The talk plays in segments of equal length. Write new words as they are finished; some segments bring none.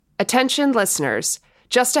Attention listeners,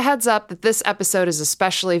 just a heads up that this episode is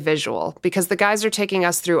especially visual because the guys are taking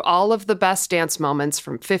us through all of the best dance moments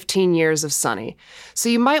from 15 years of Sunny. So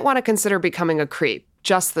you might want to consider becoming a creep,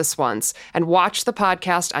 just this once, and watch the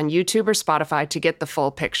podcast on YouTube or Spotify to get the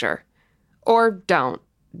full picture. Or don't.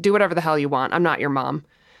 Do whatever the hell you want. I'm not your mom.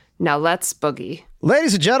 Now let's boogie.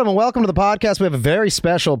 Ladies and gentlemen, welcome to the podcast. We have a very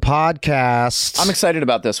special podcast. I'm excited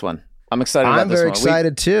about this one. I'm very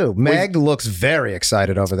excited too. Meg looks very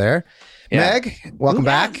excited over there. Yeah. Meg, welcome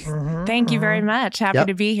back. Mm-hmm. Thank you very much. Happy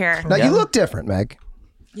to be here. Now, you look different, Meg.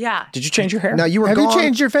 Yeah. Did you change your hair? Now, Have you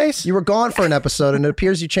changed your face? You were gone for an episode, and it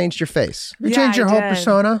appears you changed your face. You changed your whole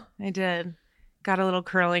persona? I did. Got a little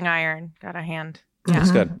curling iron. Got a hand. Yeah.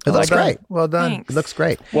 That's good. It looks great. Well done. Thanks. It looks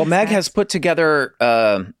great. Well, Meg has put together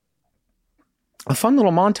a fun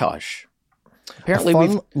little montage. Apparently,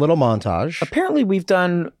 we've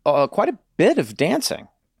done quite a bit of dancing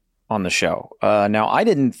on the show. Now, I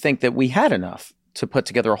didn't think that we had enough to put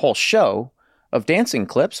together a whole show of dancing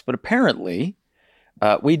clips, but apparently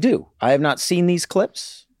we do. I have not seen these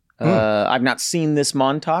clips. I've not seen this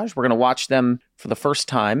montage. We're going to watch them for the first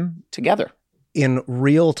time together. In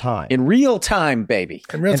real time. In real time, baby.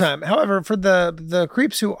 In real time. However, for the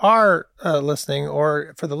creeps who are listening,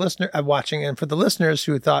 or for the listener watching, and for the listeners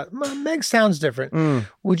who thought Meg sounds different,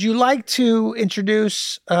 would you like to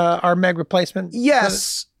introduce our Meg replacement?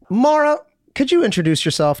 Yes. Mara, could you introduce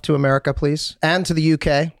yourself to America, please? And to the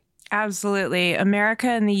UK? Absolutely. America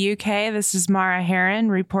and the UK, this is Mara Heron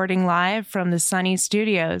reporting live from the Sunny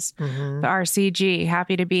Studios, the RCG.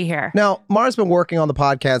 Happy to be here. Now, Mara's been working on the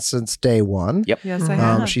podcast since day one. Yep. Yes, I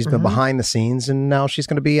have. She's been behind the scenes, and now she's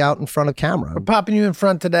going to be out in front of camera. We're popping you in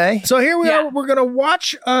front today. So here we are. We're going to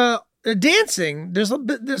watch dancing.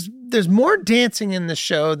 There's more dancing in the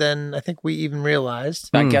show than I think we even realized.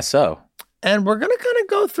 I guess so. And we're going to kind of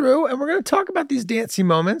go through, and we're going to talk about these dancing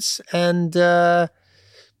moments, and we're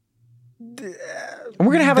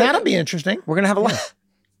gonna have that'll be interesting. We're gonna have a lot.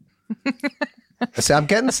 See, I'm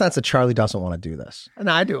getting the sense that Charlie doesn't want to do this. And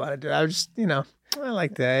I do want to do it. I just, I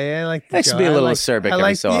like that. I like the Likes to be a little acerbic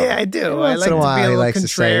every so often. Yeah, I do. I Once like in a to while, be a he little likes to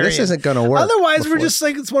say, contrarian. this isn't going to work. Otherwise, we're just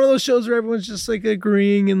like, it's one of those shows where everyone's just like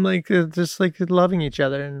agreeing and like just like loving each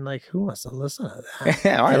other, and like, who wants to listen to that?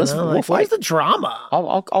 Yeah, all right, we'll fight. Where's the drama?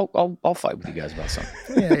 I'll fight with you guys about something.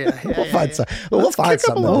 We'll find something. We'll find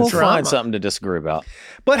something. We'll find something to disagree about.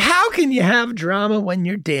 But how can you have drama when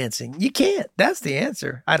you're dancing? You can't. That's the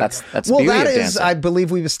answer. That's the well, beauty that of is, dancing. I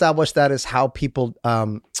believe we've established that is how people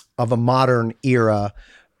of a modern era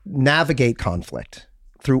navigate conflict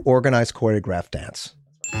through organized choreographed dance.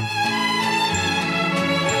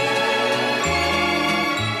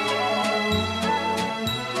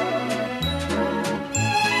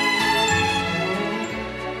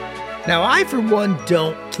 Now, I, for one,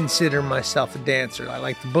 don't consider myself a dancer. I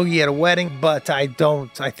like to boogie at a wedding, but I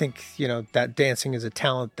think, that dancing is a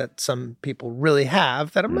talent that some people really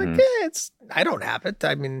have that I'm like, I don't have it.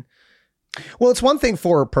 I mean, well, it's one thing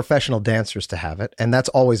for professional dancers to have it, and that's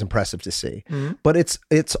always impressive to see. But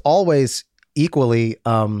it's always equally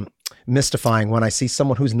mystifying when I see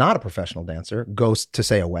someone who's not a professional dancer goes to,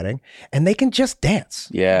 say, a wedding, and they can just dance.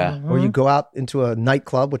 Yeah. Or you go out into a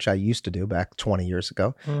nightclub, which I used to do back 20 years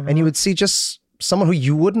ago, and you would see just someone who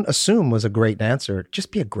you wouldn't assume was a great dancer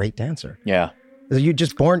just be a great dancer. Yeah. You're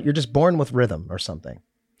just born with rhythm or something.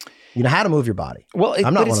 You know how to move your body. Well,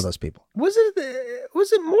 I'm not one of those people. Was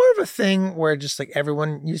it more of a thing where just like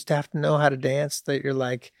everyone used to have to know how to dance, that you're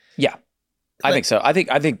like, yeah, I think so. I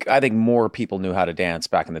think more people knew how to dance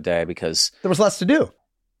back in the day because there was less to do.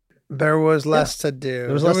 There was less to do.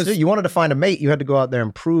 There was less to do. You wanted to find a mate, you had to go out there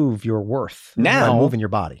and prove your worth. Now, by moving your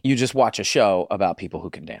body. You just watch a show about people who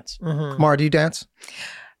can dance. Mara, do you dance?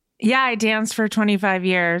 Yeah, I danced for 25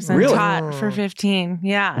 years and taught for 15.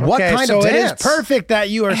 Yeah. What kind of dance? It is perfect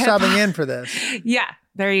that you are subbing in for this. Yeah,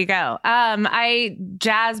 there you go. I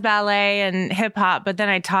jazz, ballet, and hip hop, but then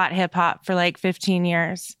I taught hip hop for like 15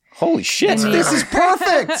 years. Holy shit. This is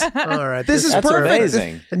perfect. All right. This is That's perfect.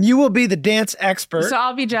 amazing. And you will be the dance expert. So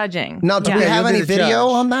I'll be judging. Now, do we have you'll any be the video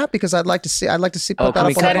judge. on that? Because I'd like to see. Put that Can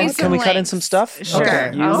we up on cut the in? podcast. Can we cut in some stuff? Sure.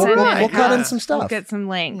 Okay. We'll cut in some stuff. We'll get some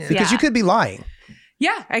links. Because you could be lying.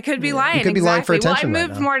 Yeah, I could be lying. You could be lying for attention Well, I right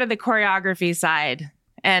moved now. more to the choreography side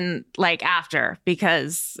and like after,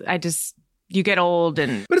 because you get old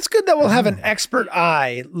and... But it's good that we'll have an expert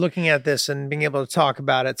eye looking at this and being able to talk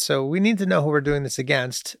about it. So we need to know who we're doing this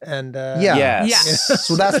against. And Yes.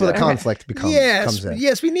 So that's where the conflict comes in.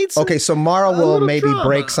 Yes, we need some, Okay, so Mara will little maybe drama.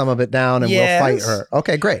 break some of it down and we'll fight her.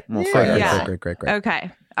 Okay, great. We'll fight her. Yeah. Great.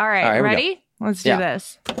 Okay. All right. All right, here we Ready? Let's do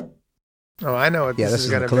this. Oh, I know what Yeah, this this is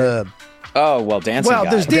is going the to be. club. Oh, well, dancing Well,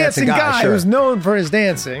 guy. there's dancing guy sure. who's known for his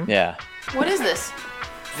dancing. Yeah. What is this?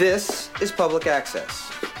 This is public access.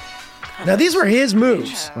 Now, these were his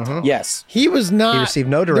moves. Yes. He was not. He received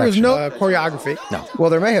no There was direction. no choreography. No. Well,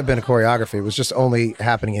 there may have been a choreography. It was just only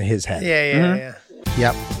happening in his head. Yeah.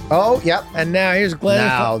 Yep. Oh, yep. And now here's Glenn.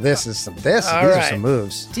 Now this is some. These All are right. some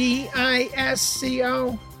moves.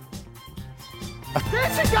 DISCO.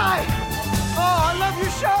 Dancing guy! Oh, I love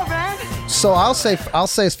your show, man! So I'll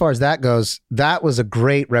say as far as that goes, that was a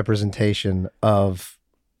great representation of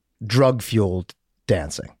drug fueled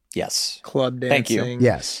dancing. Yes. Club dancing. Thank you.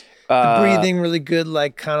 Yes. The breathing really good,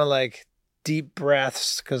 like kind of like deep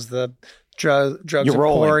breaths because the drugs You're are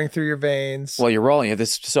rolling. pouring through your veins. Well, you're rolling.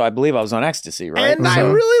 So I believe I was on ecstasy, right? And I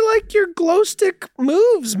really like your glow stick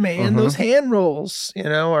moves, man. Those hand rolls,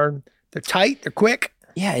 they're tight, they're quick.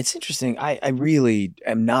 Yeah, it's interesting. I really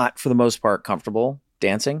am not, for the most part, comfortable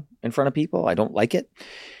dancing in front of people. I don't like it.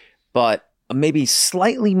 But maybe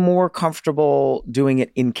slightly more comfortable doing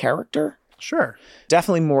it in character. Sure.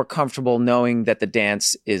 Definitely more comfortable knowing that the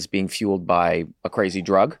dance is being fueled by a crazy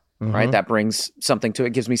drug, right? That brings something to it,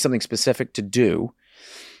 gives me something specific to do.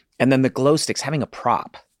 And then the glow sticks, having a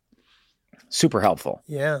prop, super helpful.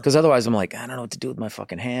 Yeah. Because otherwise I'm like, I don't know what to do with my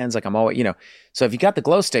fucking hands. Like I'm always, so if you got the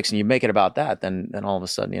glow sticks and you make it about that, then all of a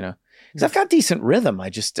sudden, because I've got decent rhythm. I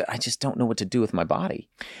just don't know what to do with my body.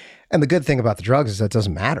 And the good thing about the drugs is that it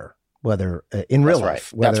doesn't matter whether in real right.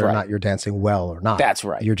 life, whether That's or right. not you're dancing well or not. That's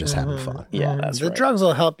right. You're just having fun. Yeah, that's The right. drugs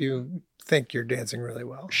will help you think you're dancing really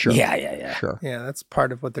well. Sure. Yeah. Sure. Yeah, that's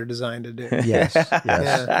part of what they're designed to do. Yes. Yes.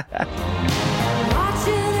 Yeah.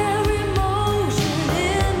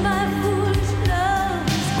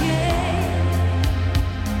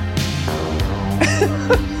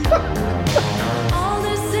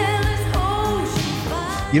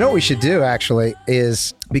 You know what we should do actually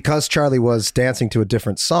is, because Charlie was dancing to a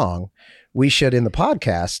different song, we should in the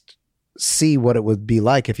podcast see what it would be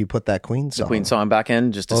like if you put that Queen song. The Queen song back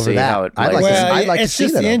in just to Over see that. how it I'd plays. like to- Well, I'd like to it's see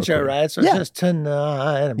just that the on intro, recording. right? So Yeah. it's just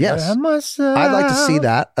tonight. I'm Yes. gonna have myself. I'd like to see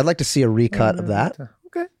that. I'd like to see a recut of that.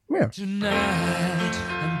 Okay. Yeah. Tonight,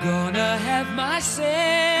 I'm gonna have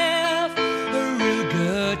myself a real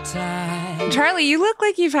good time. Charlie, you look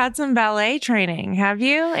like you've had some ballet training. Have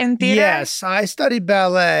you in theater? Yes, I studied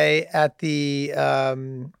ballet at the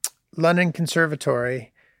London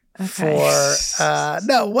Conservatory for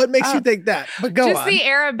no. What makes you think that? But go Just on. the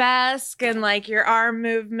arabesque and like your arm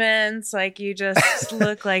movements, like you just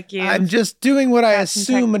look like you I'm just doing what I got some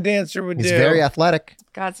assume a dancer would He's do. very athletic.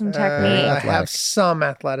 got some I technique. athletic. have some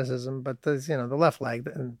athleticism, but the left leg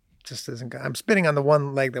just isn't good. I'm spinning on the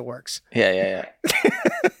one leg that works. Yeah.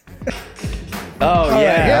 Oh,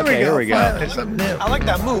 yeah. Okay, here we go. Finally, something new. I like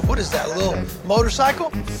that move. What is that, a little motorcycle?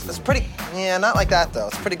 That's pretty, not like that though.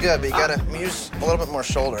 It's pretty good, but you gotta use a little bit more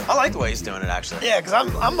shoulder. I like the way he's doing it, actually. Yeah, because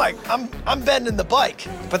I'm bending the bike.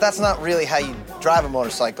 But that's not really how you drive a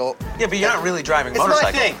motorcycle. Yeah, but you're not really driving a It's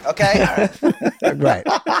motorcycle. my thing, okay? Right.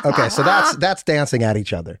 Okay. So that's dancing at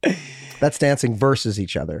each other. That's dancing versus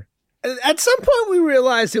each other. At some point, we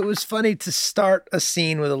realized it was funny to start a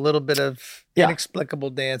scene with a little bit of Yeah. inexplicable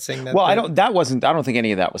dancing. Well, I don't think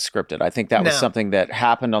any of that was scripted. I think that was No. something that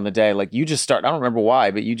happened on the day. Like you just I don't remember why,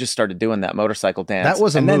 but you just started doing that motorcycle dance. That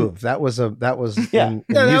was a And then- move. That was Yeah. in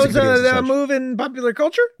Yeah, that music was videos and a such. move in popular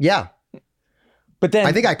culture. Yeah. But then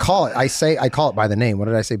I think I call it by the name. What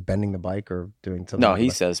did I say? Bending the bike or doing something? no, with he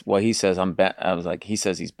the says I was like, he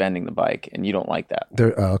says he's bending the bike, and you don't like that.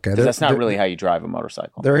 bike? Okay. 'Cause that's not really how you drive a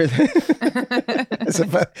motorcycle. There is.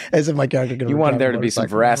 as if my character could. You wanted there to be some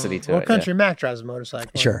veracity to Well, it. Country Mac drives a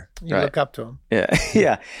motorcycle. Sure. You Right. look up to him.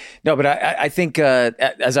 Yeah. No, but I think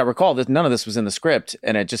as I recall, none of this was in the script,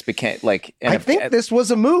 and it just became like. And I think this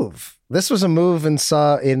was a move. This was a move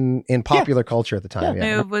in popular culture at the time.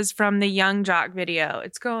 Yeah. Move was from the Young Jock video.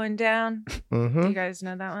 It's going down. Mm-hmm. Do you guys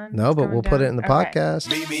know that one? No, It's but going we'll put it down? in the Okay. podcast.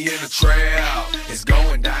 Meet me in the trail, it's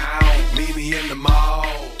going down. Meet me in the mall.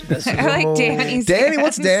 I like Danny's. Danny,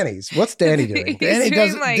 what's dance. Danny's? What's Danny doing? He's Danny doing,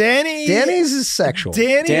 doesn't. like- Danny's is sexual.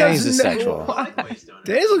 Danny's Danny's is doesn't sexual.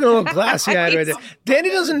 Danny's looking a little glassy eyed right there. Danny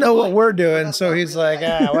doesn't know what we're doing, so he's like,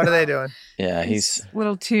 what are they doing? Yeah, he's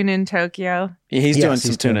Little tune in Tokyo. doing Yes, some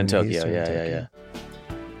he's tune in doing- he's Tokyo. doing Yeah.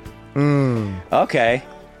 Tokyo. Okay.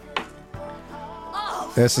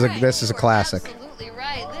 This is a classic. Absolutely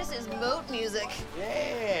right. This is moat music.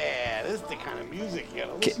 Yeah, this is the kind of music,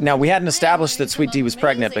 Now we hadn't established that Sweet D was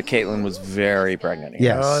pregnant, but Caitlin was very pregnant.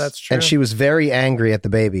 here. Yes. Oh, that's true. And she was very angry at the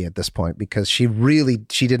baby at this point because she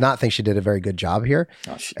did not think she did a very good job here.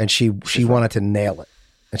 And she wanted to nail it.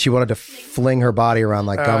 And she wanted to fling her body around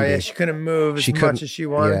like Oh, Gumby. yeah, she couldn't move as She much couldn't- as she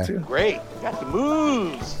wanted yeah. to. Great, got the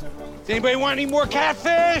moves. Anybody want any more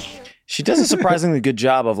catfish? She does a surprisingly good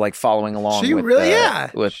job of like following along. She with, really,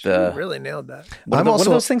 With really nailed that. What are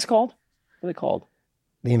those things called? What are they called?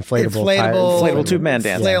 The inflatable tube man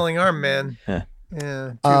dance. Flailing arm man. Yeah.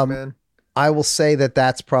 Tube man. I will say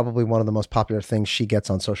that's probably one of the most popular things she gets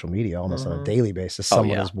on social media almost on a daily basis.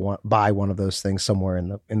 Someone is buy one of those things somewhere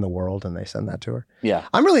in the world and they send that to her. Yeah.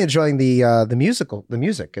 I'm really enjoying the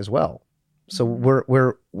music as well. So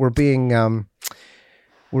we're being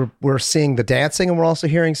we're seeing the dancing and we're also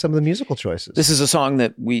hearing some of the musical choices. This is a song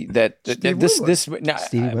that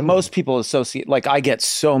most people associate, like I get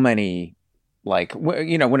so many, like,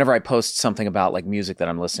 you know, whenever I post something about like music that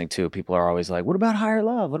I'm listening to, people are always like, what about Higher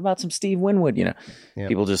Love? What about some Steve Winwood? You know,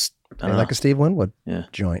 people just, I don't know. Like a Steve Winwood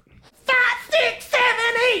joint. 5, 6, 7,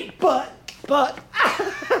 8. But.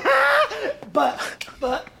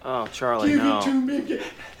 Oh, Charlie, Give no. it to me.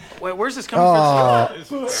 Wait, where's this coming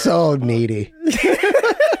from? So needy.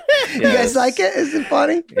 You guys like it? Is it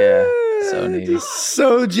funny? Yeah, so needy.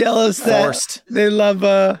 So jealous that they love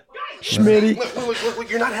Schmitty. Look,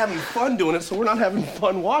 you're not having fun doing it, so we're not having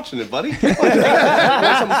fun watching it, buddy.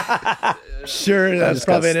 Sure, that's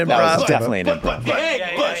probably an improv. That was definitely an improv.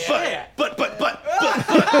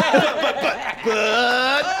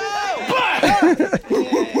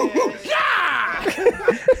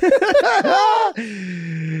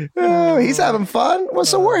 Oh, he's having fun. Well,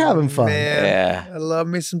 so we're having fun. Man, Yeah. I love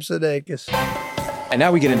me some Sudeikis. And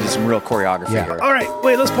now we get into some real choreography here. All right,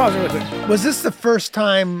 wait, let's pause really quick. Was this the first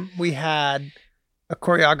time we had a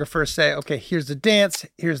choreographer say, okay, here's the dance,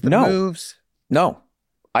 here's the moves? No.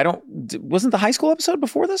 Wasn't the high school episode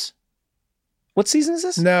before this? What season is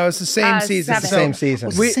this? No, it's the same season. It's the same season.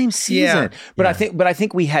 It's the same season. But I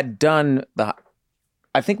think we had done the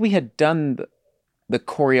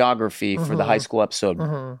choreography for the high school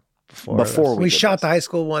episode before we shot this. the high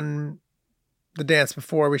school one, the dance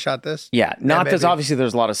before we shot this. Yeah, not because maybe. obviously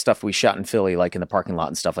there's a lot of stuff we shot in Philly, like in the parking lot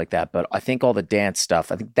and stuff like that. But I think all the dance stuff,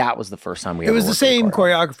 I think that was the first time we. It was the same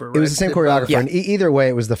choreographer. Right? It was the same choreographer, Yeah. and either way,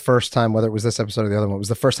 it was the first time. Whether it was this episode or the other one, it was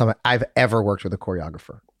the first time I've ever worked with a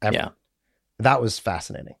choreographer. Ever. Yeah, that was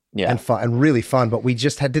fascinating. Yeah, and fun and really fun. But we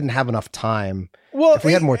just didn't have enough time. Well, if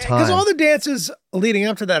we had more time, because all the dances leading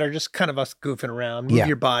up to that are just kind of us goofing around. Move Yeah.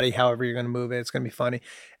 your body however you're going to move it. It's going to be funny.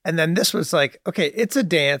 And then this was like, okay, it's a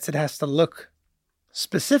dance. It has to look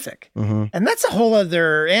specific. Mhm. And that's a whole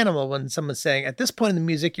other animal when someone's saying, at this point in the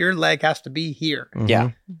music, your leg has to be here.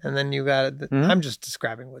 Yeah. And then you got it. I'm just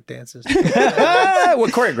describing what dances.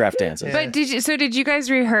 what choreographed dances. But did you guys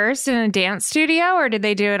rehearse in a dance studio or did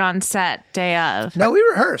they do it on set day of? No, we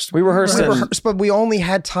rehearsed. We rehearsed, but we only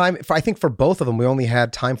had time. I think for both of them, we only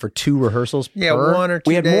had time for 2 rehearsals. Yeah, per. 1 or 2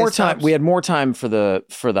 we had days more time. tops. We had more time for the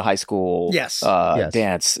high school Yes. Yes.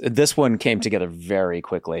 dance. This one came together very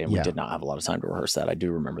quickly, and we Yeah. did not have a lot of time to rehearse that. I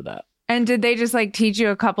do remember that. And did they just like teach you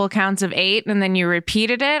a couple counts of 8 and then you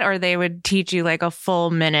repeated it, or they would teach you like a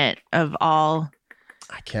full minute of all?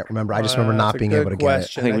 I can't remember. I just remember That's not a being good able to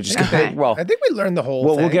question. I think we just Okay. well. I think we learned the whole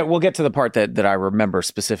Well, thing. we'll get to the part that I remember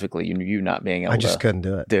specifically. You not being able. I just to couldn't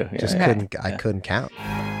do it. Just yeah. couldn't. I couldn't count.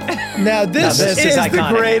 Now this is the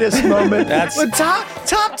iconic. greatest moment. That's- the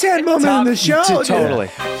top 10 moment in the show. Totally.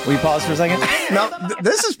 Will you pause for a second? No,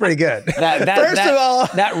 this is pretty good. First of all,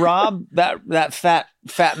 that Rob, that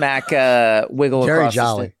fat Mac wiggle Very across the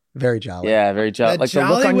jolly. stage. Very jolly. Yeah, very jolly. That Like the look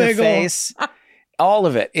jolly on wiggle. your face. All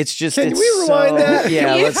of it. It's just. Can it's we rewind so, that? Yeah,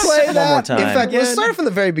 Can we let's play one that? more time. In fact, let's start from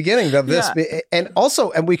the very beginning of this,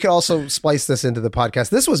 and we could also splice this into the podcast.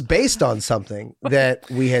 This was based on something that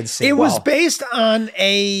we had seen. it was based on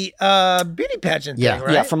a beauty pageant Yeah. thing,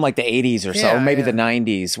 right? Yeah, from like the 80s or so, Yeah, or maybe yeah. the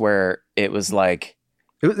 90s, where it was like.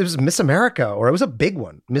 It was Miss America, or it was a big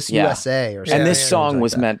one, Miss Yeah. USA, or something. And this song like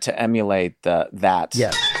was that. meant to emulate that.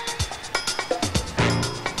 Yes.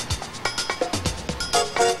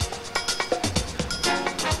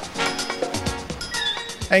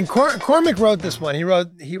 And Cormac wrote this one. He wrote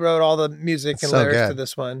all the music and So lyrics good. to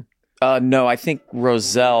this one. No, I think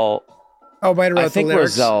Roselle. Oh, might have wrote I think the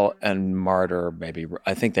lyrics. Roselle and Martyr maybe.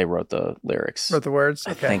 I think they wrote the lyrics. Wrote the words.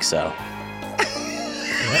 I Okay. think so.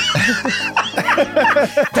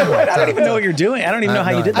 I don't even know what you're doing. I don't even know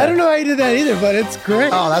how you did that. I don't know how you did that either, but it's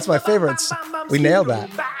great. Oh, that's my favorites. We nailed that.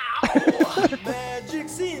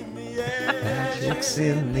 Magic's in the air. Magic's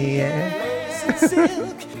in the air.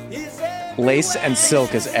 Lace and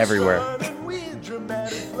silk is everywhere.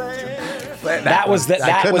 That was I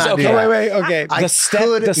that could was not do okay. that. Wait, okay. I The step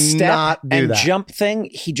could not do and that. jump thing,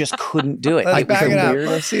 he just couldn't do it. Let's It was back the it up.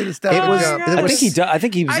 weirdest- Let's see the step. It was. jump. There I was think he does. I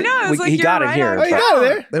think he was. I know, it was like he you're got it right here. on Oh, you but- got it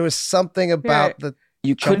there. There was something about the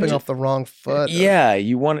you jumping couldn't off the wrong foot. Yeah,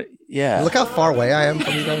 you want to. Yeah. Look how far away I am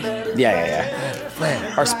from you guys. Yeah.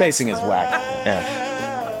 Man. Our spacing is whack.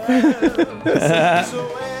 Yeah.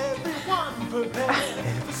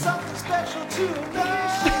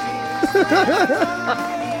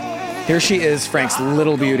 Here she is, Frank's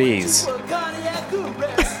Little Beauties.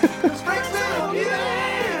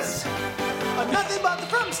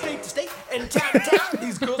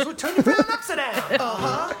 These girls would turn your frown upside down.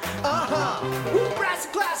 Brass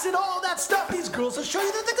and glass and all that stuff. These girls will show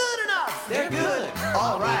you that they're good enough. They're good.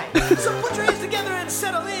 All right. So put your hands together and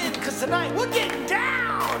settle in, because tonight we're getting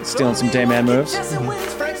down. Stealing some Dayman moves.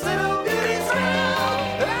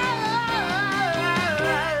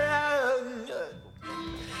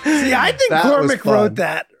 See, I think That was Cormac fun. wrote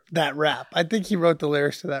that rap. I think he wrote the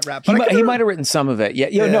lyrics to that rap. He But I might have written some of it.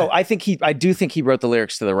 Yeah. No, I do think he wrote the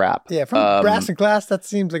lyrics to the rap. Yeah, from Brass and Glass, that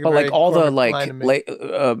seems like a But very like all the Cormac line to me.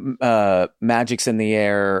 magic's in the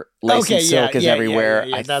air, lace and silk is everywhere.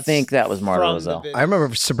 I think that was Marta Roselle. I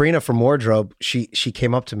remember Sabrina from Wardrobe. She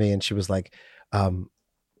came up to me and she was like, I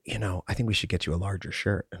think we should get you a larger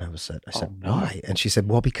shirt. And I said, why? And she said,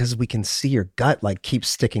 well, because we can see your gut like keep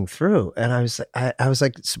sticking through. And I was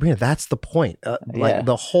like, Sabrina, that's the point.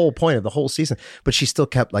 The whole point of the whole season. But she still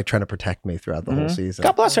kept like trying to protect me throughout the whole season.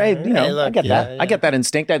 God bless her. I get that. I get that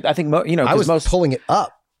instinct. I think I was pulling it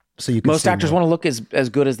up. So you most actors want to look as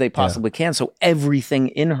good as they possibly can. So everything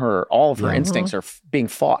in her, all of her instincts are being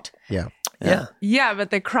fought. Yeah, but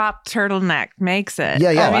the cropped turtleneck makes it.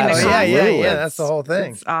 Yeah. That's the whole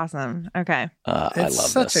thing. It's awesome. Okay. I love It's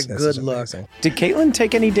such this. a good look. Did Caitlin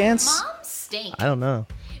take any dance? Mom stink. I don't know.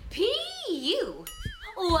 P.U.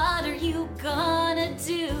 What are you gonna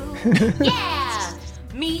do? Yeah!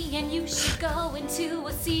 Me and you should go into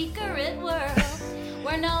a secret world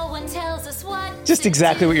where no one tells us what. Just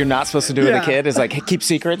exactly what you're not supposed to do with a kid is like keep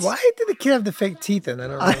secrets. Why did the kid have the fake teeth in? I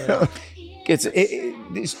don't know.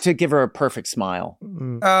 It's to give her a perfect smile.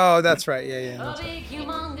 Oh, that's right. Yeah. A big,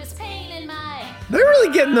 humongous pain in my. They're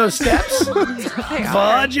really getting those steps.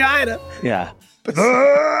 Vagina. Yeah.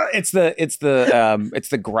 It's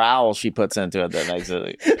the growl she puts into it that makes it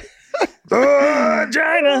like,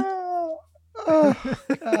 vagina.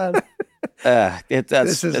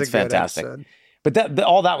 It's fantastic. But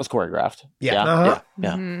all that was choreographed. Yeah.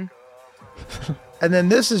 Yeah. Mm-hmm. And then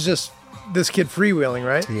this is just this kid freewheeling,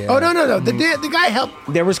 right? Yeah. Oh no! The guy helped.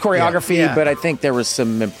 There was choreography, Yeah. but I think there was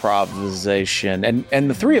some improvisation, and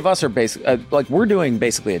the three of us are basically like we're doing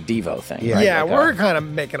basically a Devo thing. Yeah. right? Yeah, Like, we're kind of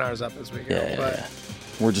making ours up as we go. yeah.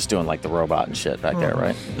 We're just doing like the robot and shit back there,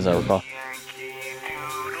 right? As I recall.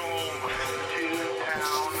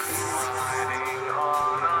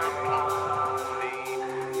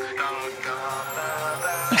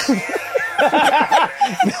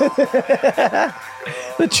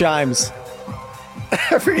 The chimes.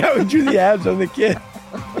 I forgot we drew the abs on the kid.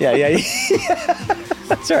 Yeah.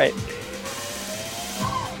 That's right.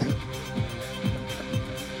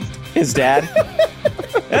 His dad.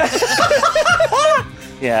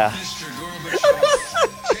 Yeah.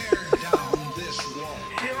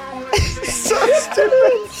 So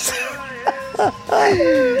stupid.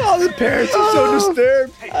 All the parents are so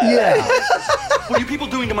disturbed. Yeah. What are you people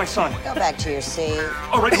doing to my son? Go back to your seat.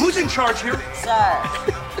 All right, who's in charge here? Sir,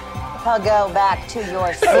 he'll go back to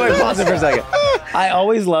your seat. Wait, pause it for a second. I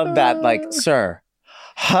always love that, like, sir,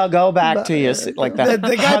 go back to your seat, like that.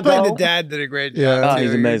 The guy playing the dad did a great job. Yeah. Oh,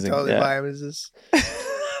 he's too. amazing. Totally Yeah. buy him as this.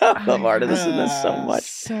 I love Artemis in this so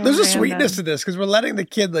much. There's a sweetness to this because we're letting the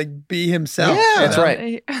kid like be himself. Yeah. That's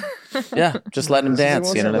right. Yeah, just letting him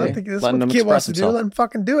dance. You know what I mean? That's Letting what him the kid wants express to do. Let himself. him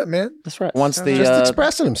fucking do it, man. That's right. Once Just the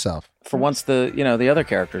expressing himself. for once the other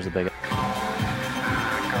characters are big.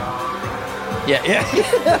 Yeah.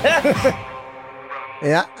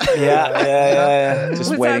 Just Was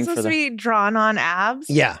that waiting supposed for to be drawn on abs?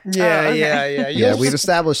 Yeah. Yeah. We've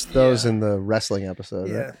established those in the wrestling episode.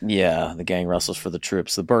 Yeah. Right? Yeah, the gang wrestles for the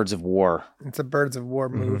troops, the birds of war. It's a Birds of War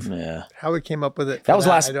move. Yeah. How we came up with it? That was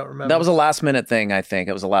last. I don't remember. That was a last minute thing. I think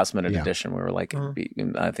it was a last minute Yeah. addition. We were like,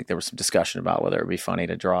 I think there was some discussion about whether it would be funny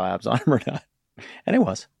to draw abs on him or not, and it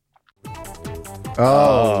was.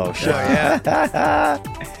 Oh, shit! yeah.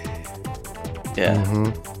 Yeah.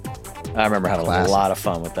 Mm-hmm. I remember having a lot of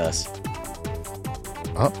fun with this.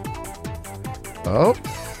 Oh.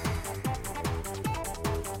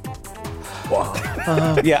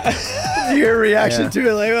 Yeah. Your reaction to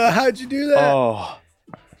it, like, well, how'd you do that? Oh.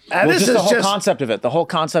 And Well, this just is the whole concept of it. The whole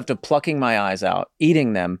concept of plucking my eyes out,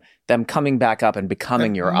 eating them. them coming back up and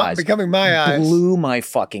becoming your eyes. Becoming my eyes. Blew my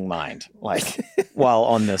fucking mind. Like, while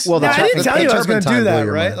on this. Well, I didn't tell you I was going to do that,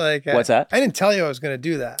 right? Like, what's that? I didn't tell you I was going to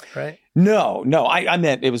do that, right? No. I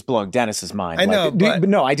meant it was blowing Dennis's mind. I know, but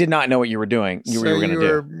no, I did not know what you were doing. You were going to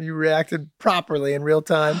do. You reacted properly in real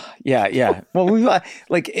time. Yeah. Well, we've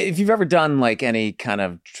like if you've ever done like any kind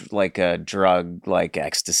of like a drug like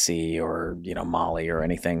ecstasy or Molly or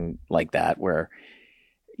anything like that, where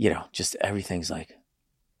just everything's like,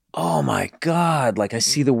 oh my God, like I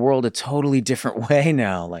see the world a totally different way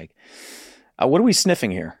now. Like, what are we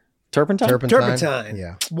sniffing here? Turpentine? Turpentine.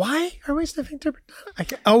 Yeah. Why are we sniffing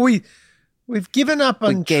turpentine? We've given up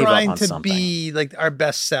on trying to be like our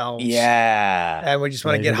best selves. Yeah. And we just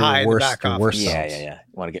want to get high in the back office. Yeah.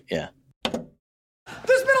 Want to get, There's been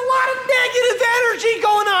a lot of negative energy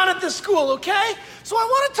going on at the school, okay? So I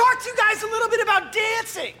want to talk to you guys a little bit about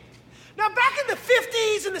dancing. Now, back in the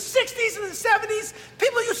 50s and the 60s and the 70s,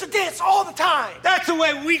 people used to dance all the time. That's the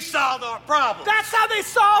way we solved our problems. That's how they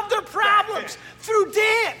solved their problems, through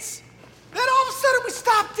dance. Then all of a sudden we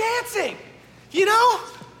stopped dancing,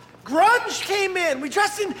 Grunge came in. We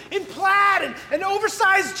dressed in plaid and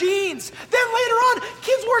oversized jeans. Then later on,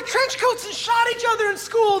 kids wore trench coats and shot each other in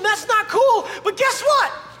school, and that's not cool. But guess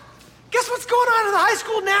what? Guess what's going on in the high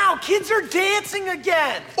school now? Kids are dancing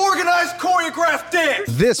again. Organized choreographed dance.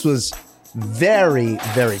 This was very,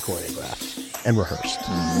 very choreographed and rehearsed.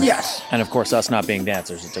 Yes. And of course, us not being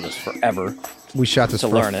dancers, it took us forever. We shot this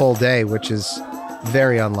for a full day, which is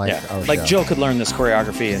very unlike our like show. Jill could learn this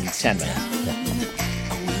choreography in 10 minutes. Yeah.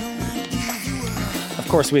 Of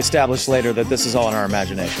course, we established later that this is all in our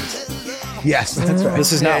imaginations. Yes, that's right.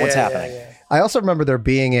 This is not what's happening. I also remember there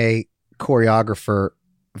being a choreographer,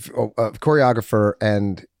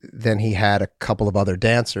 and then he had a couple of other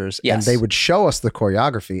dancers, and they would show us the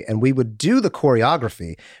choreography, and we would do the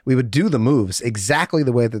choreography. We would do the moves exactly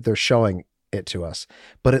the way that they're showing it to us,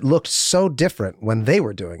 but it looked so different when they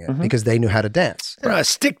were doing it because they knew how to dance.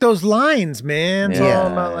 Stick those lines, man. It's all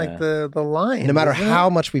about like the line. No matter how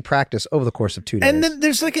much we practice over the course of 2 days. And then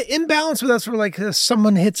there's like an imbalance with us where like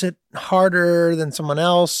someone hits it harder than someone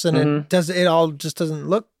else, and it all just doesn't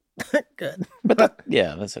look good. But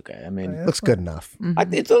that's okay. I mean, it looks good enough.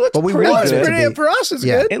 It looks but we pretty want good. it to be, for us, it's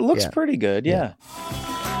good. It looks pretty good. Yeah.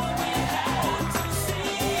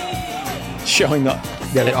 Showing the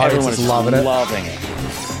audience is loving it.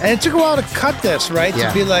 And it took a while to cut this, right? Yeah.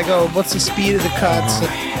 To be like, oh, what's the speed of the cuts?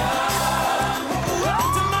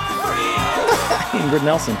 Ingrid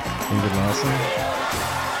Nelson.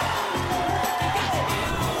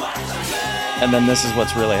 And then this is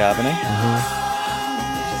what's really happening.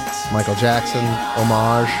 Michael Jackson,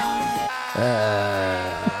 homage.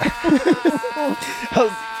 Oh,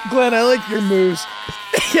 Glenn, I like your moves.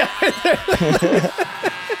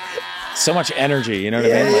 So much energy, you know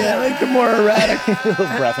what I mean? Yeah, I like the more erratic. A little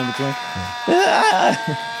breath in between.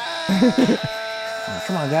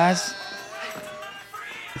 Come on, guys.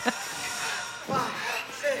 5,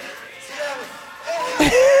 6,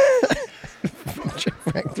 7,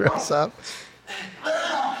 8. Frank throws up.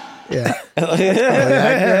 Yeah.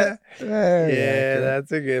 Yeah,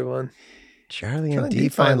 that's a good one. Charlie and Dee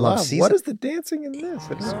find love. What is the dancing in this?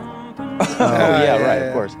 Right,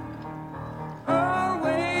 of course.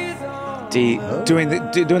 Dee doing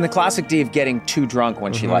the classic Dee of getting too drunk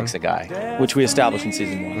when she likes a guy, which we established in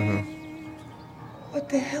season 1. What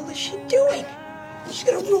the hell is she doing? She's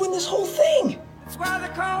gonna ruin this whole thing. That's why they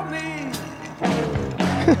call me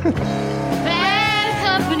Bad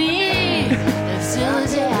company. Until the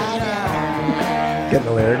day I die. Getting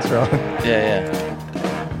the lyrics wrong. Yeah.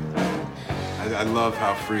 I love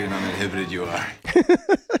how free and uninhibited you are.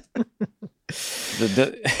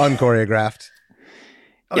 Unchoreographed.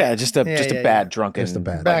 Yeah, just a bad drunken,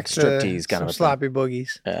 striptease kind of a sloppy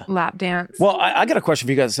boogies. Yeah. Lap dance. Well, I got a question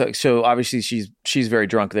for you guys. So obviously she's very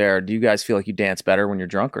drunk there. Do you guys feel like you dance better when you're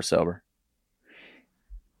drunk or sober?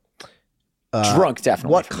 Drunk,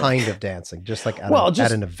 definitely. What kind of dancing? Just like at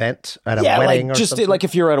an event, at a wedding, wedding, like or just something? like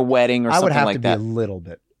if you're at a wedding or something like that. I would have to be a little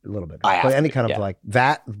bit. But any kind of like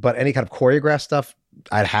that, but any kind of choreographed stuff,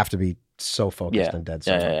 I'd have to be so focused and dead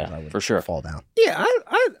center. I would for sure fall down. Yeah,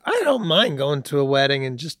 I don't mind going to a wedding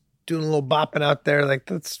and just doing a little bopping out there. Like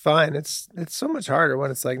that's fine. It's so much harder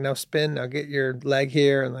when it's like no spin. I'll get your leg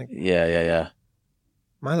here and like yeah.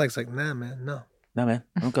 My leg's like no man.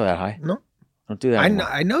 Don't go that high. No, don't do that.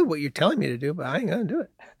 I know what you're telling me to do, but I ain't gonna do it.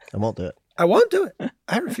 I won't do it. I won't do it.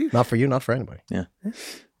 I refuse. Not for you. Not for anybody. Yeah.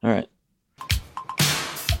 All right.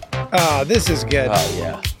 Oh, this is good. Oh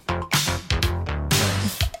yeah.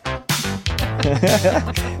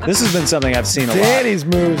 This has been something I've seen a lot. Danny's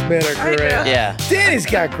moves, man, are great. Yeah. Danny's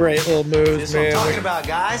got great little moves, That's what I'm man. talking about,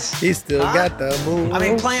 guys. He's still got the moves. I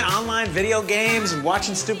mean, playing online video games and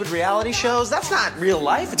watching stupid reality shows, that's not real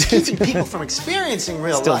life. It's keeping people from experiencing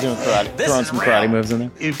real Still life. doing karate. This Throwing is some real. karate moves in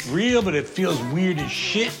there. It's real, but it feels weird as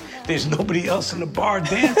shit. There's nobody else in the bar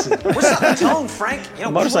dancing. We're setting the tone, Frank. You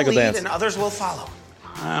know, Motorcycle we will lead dance. and others will follow.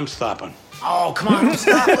 I'm stopping. Oh, come on, don't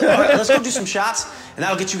stop. All right, let's go do some shots, and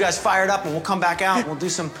that'll get you guys fired up, and we'll come back out, and we'll do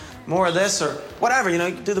some more of this or whatever, you know,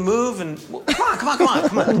 do the move, and come on.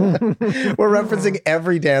 We're referencing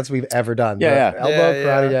every dance we've ever done. Yeah, The yeah. elbow Yeah,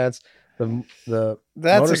 karate yeah. dance, the That's a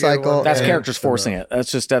good motorcycle. one. That's and characters the- forcing it.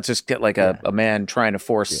 That's just get like a man trying to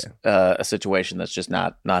force a situation that's just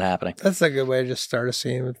not happening. That's a good way to just start a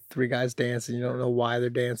scene with three guys dancing. You don't know why they're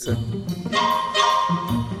dancing.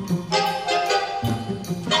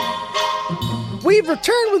 We've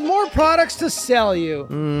returned with more products to sell you.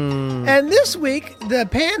 And this week, the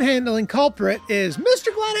panhandling culprit is Mr.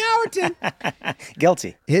 Glenn Howerton.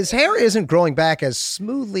 Guilty. His hair isn't growing back as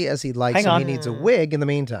smoothly as he'd like, Hang so on. he needs a wig in the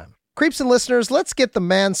meantime. Creeps and listeners, let's get the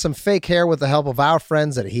man some fake hair with the help of our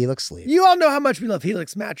friends at Helix Sleep. You all know how much we love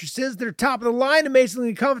Helix mattresses. They're top of the line,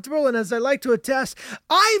 amazingly comfortable, and as I like to attest,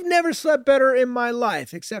 I've never slept better in my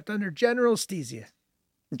life, except under general anesthesia.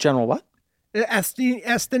 General what?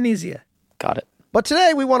 Anesthesia. Got it. But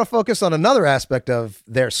today we want to focus on another aspect of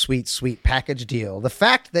their sweet, sweet package deal. The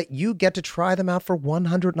fact that you get to try them out for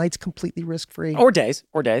 100 nights completely risk-free. Or days.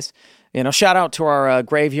 You know, shout out to our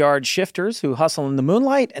graveyard shifters who hustle in the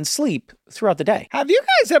moonlight and sleep throughout the day. Have you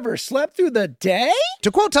guys ever slept through the day?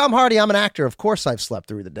 To quote Tom Hardy, I'm an actor. Of course I've slept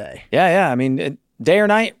through the day. Yeah. I mean, day or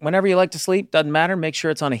night, whenever you like to sleep, doesn't matter. Make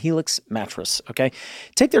sure it's on a Helix mattress, okay?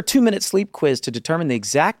 Take their 2-minute sleep quiz to determine the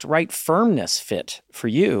exact right firmness fit for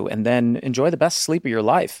you, and then enjoy the best sleep of your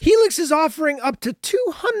life. Helix is offering up to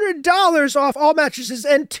 $200 off all mattresses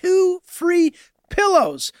and 2 free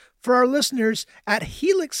pillows for our listeners at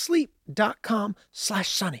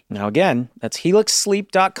helixsleep.com/sunny. Now again, that's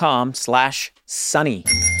helixsleep.com/sunny.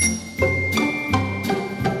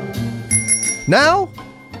 Now,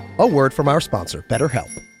 a word from our sponsor, BetterHelp.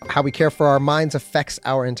 How we care for our minds affects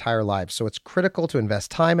our entire lives, so it's critical to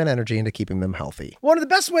invest time and energy into keeping them healthy. One of the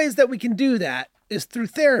best ways that we can do that is through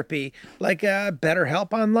therapy, like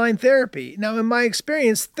BetterHelp online therapy. Now, in my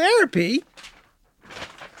experience, therapy...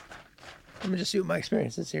 Let me just see what my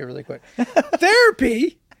experience is here really quick.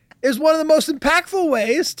 Therapy is one of the most impactful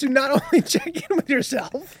ways to not only check in with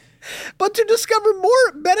yourself, but to discover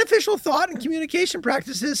more beneficial thought and communication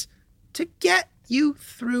practices to get you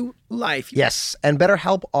through life. Yes, and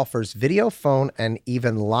BetterHelp offers video, phone, and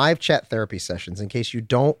even live chat therapy sessions in case you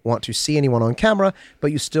don't want to see anyone on camera,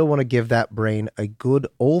 but you still want to give that brain a good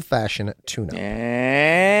old-fashioned tune-up.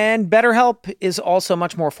 And BetterHelp is also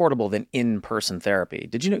much more affordable than in-person therapy.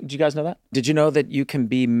 Did you guys know that? Did you know that you can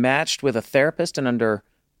be matched with a therapist in under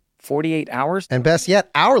 48 hours? And best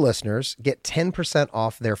yet, our listeners get 10%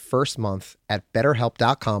 off their first month at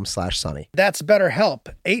betterhelp.com/sunny. That's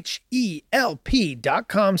BetterHelp,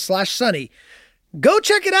 HELP.com/sunny. Go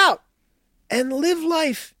check it out and live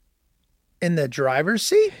life in the driver's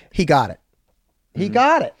seat. He got it. He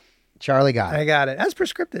got it. Charlie got it. I got it. As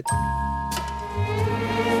prescripted.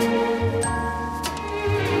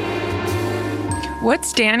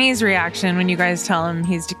 What's Danny's reaction when you guys tell him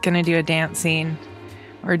he's going to do a dance scene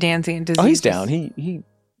or dancing? Does He's down. He, you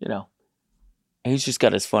know, he's just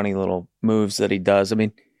got his funny little moves that he does. I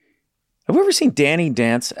mean, have we ever seen Danny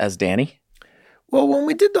dance as Danny? Well, when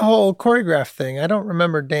we did the whole choreograph thing, I don't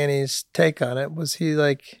remember Danny's take on it. Was he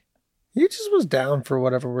like, he just was down for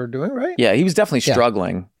whatever we're doing, right? Yeah, he was definitely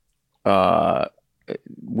struggling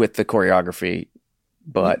with the choreography,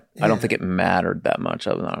 but I don't think it mattered that much.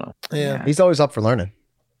 I don't know. Yeah. He's always up for learning.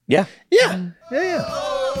 Yeah. Yeah.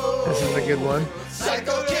 This is a good one.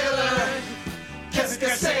 Psycho killer. Qu'est-ce que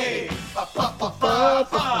c'est?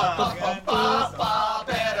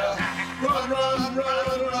 Better run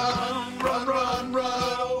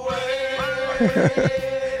away.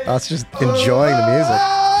 I was just enjoying the music.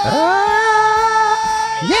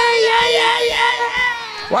 Yeah.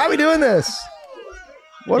 Why are we doing this?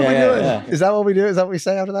 What are we doing? Yeah. Is that what we do? Is that what we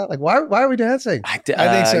say after that? Like, why are we dancing? I think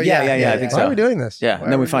so. Yeah. I think so. Why are we doing this? Yeah,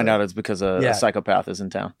 and then we find out it's because a psychopath is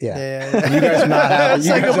in town. Yeah. You guys are not happy. You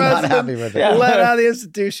guys are not happy with it. Let out of the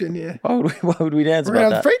institution, yeah. Why would we dance We're about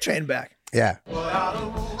going to have that? the freight train back. Yeah.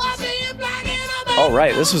 Oh,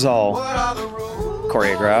 right. This was all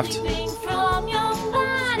choreographed.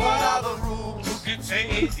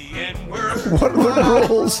 What are the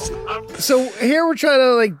rules? So here we're trying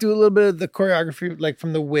to like do a little bit of the choreography, like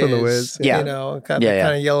from the Wiz. From The Wiz, You know, kind of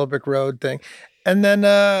Yeah. Yellow Brick Road thing. And then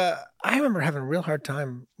I remember having a real hard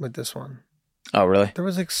time with this one. Oh, really? There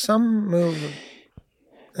was like some move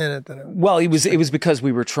in it that. Well, it was because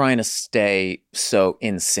we were trying to stay so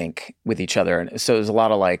in sync with each other, and so it was a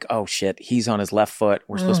lot of like, oh shit, he's on his left foot,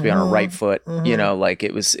 we're supposed to be on our right foot. You know, like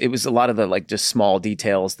it was a lot of the like just small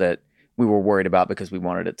details that we were worried about because we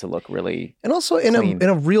wanted it to look really and also in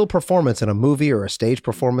a real performance, in a movie or a stage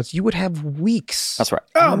performance, you would have weeks. That's right.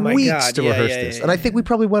 Oh my weeks God. to rehearse this, and I think we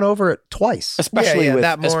probably went over it twice, especially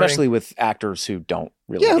with actors who don't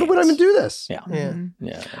really. Yeah, who don't even do this. Yeah.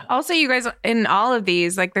 Also, you guys, in all of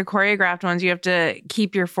these, like the choreographed ones, you have to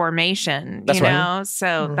keep your formation. That's you right. know,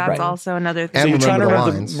 so that's also another thing. So you're trying to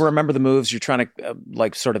remember the moves. You're trying to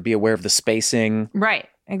like sort of be aware of the spacing. Right.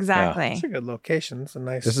 Exactly. It's a good location. It's a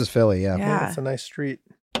nice. This is Philly, yeah. It's a nice street.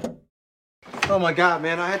 Oh my God,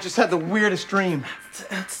 man! I just had the weirdest dream.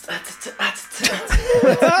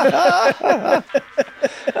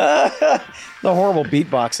 The horrible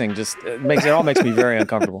beatboxing just makes me very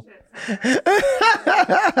uncomfortable.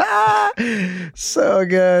 So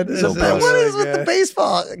good. So what is with the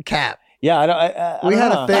baseball cap? Yeah, I we don't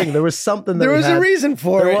had know. a thing. There was something that There we was had. a reason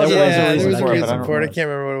for it. There was a reason for it, but I don't I can't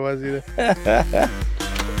remember what it was either.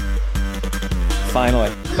 Finally,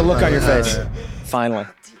 the look on your face. Finally.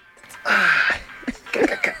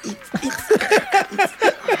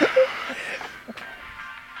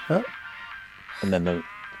 Huh? And then the.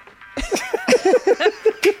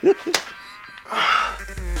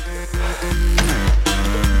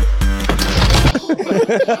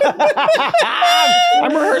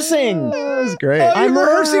 I'm rehearsing. That was great. I'm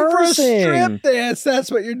rehearsing for rehearsing. strip dance.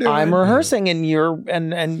 That's what you're doing. I'm rehearsing, and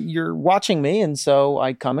you're watching me, and so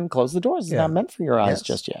I come and close the doors. It's not meant for your eyes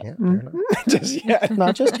just yet. Yeah, Just yet,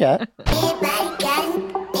 not just yet.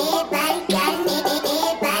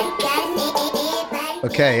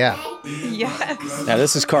 Okay, yeah. Yes. Now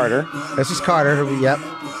this is Carter, This is Carter. Yep.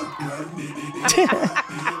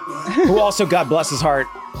 who also, God bless his heart,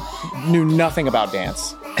 knew nothing about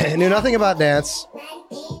dance. Knew nothing about dance.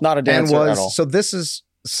 Not a dancer at all.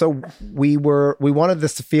 So we wanted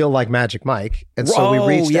this to feel like Magic Mike, and so we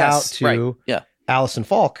reached out to Allison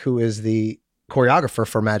Falk, who is the choreographer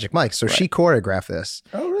for Magic Mike. So she choreographed this.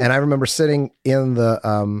 Oh, really? And I remember sitting in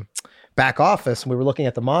the back office, and we were looking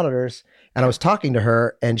at the monitors, and I was talking to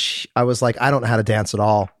her, and I was like, I don't know how to dance at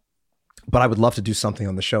all, but I would love to do something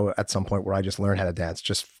on the show at some point where I just learn how to dance,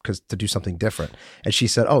 just because to do something different. And she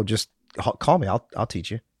said, "Oh, just call me. I'll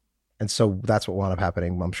teach you." And so that's what wound up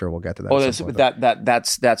happening. I'm sure we'll get to that. Oh, at some point,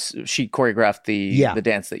 that's she choreographed the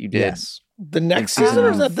dance that you did. Yes. The next season,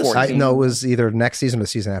 or is that this? No, it was either next season or the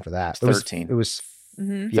season after that. 13. It was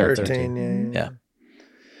 13. Yeah.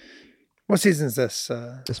 What season is this?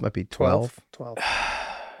 This might be 12. 12.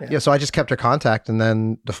 Yeah. So I just kept her contact, and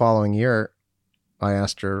then the following year, I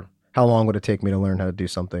asked her how long would it take me to learn how to do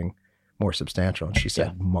something more substantial, and she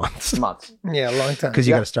said months. Yeah, a long time. Because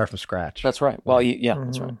you got to start from scratch. That's right. Well,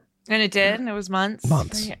 that's right. And it did? It was months?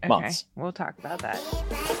 Months. Okay. Months. We'll talk about that.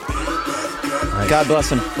 Nice. God bless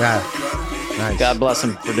him. Yeah. Nice. God bless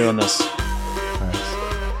him for doing this.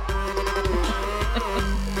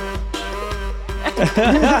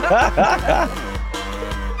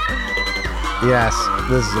 Yes,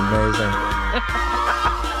 this is amazing.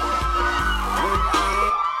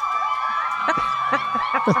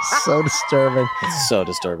 So disturbing. It's so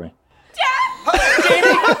disturbing.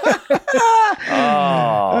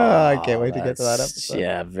 I can't wait to get to that episode.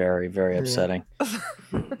 Yeah, very, very upsetting.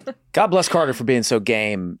 God bless Carter for being so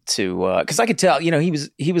game to, because I could tell, he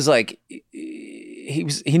was like, he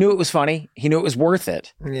knew it was funny. He knew it was worth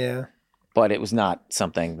it. Yeah. But it was not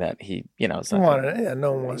something that he, it's not.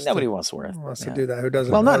 No one wants. Nobody wants to do that. Who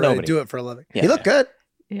doesn't? Well, not already nobody. do it for a living. Yeah, You look good.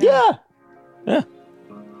 Yeah.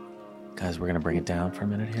 Guys, we're gonna bring it down for a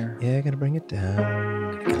minute here. Yeah, gonna bring it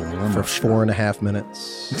down Get a little for emotional. 4.5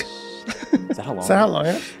 minutes. Is that how long? Is that how long?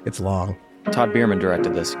 It's long. Todd Bierman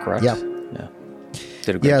directed this, correct? Yeah. Yeah.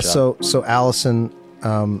 Did a great job. So Allison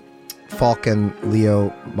Falk and Leo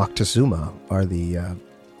Moctezuma are the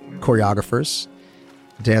choreographers.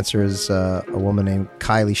 The dancer is a woman named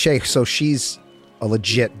Kylie Shea. So she's a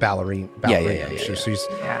legit ballerina. Yeah. She's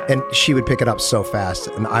and she would pick it up so fast,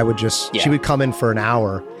 and I would just she would come in for an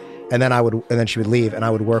hour, and then she would leave, and I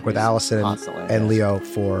would work with Allison and Leo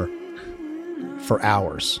for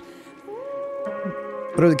hours.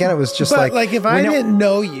 But again, it was just like if I didn't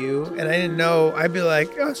know you and I didn't know, I'd be like,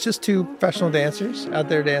 oh, it's just two professional dancers out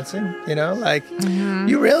there dancing.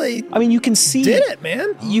 You really. I mean, you can see did it,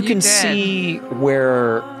 man. You can see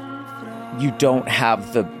where you don't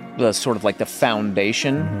have the sort of like the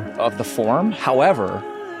foundation of the form. However,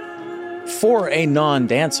 for a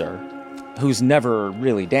non-dancer who's never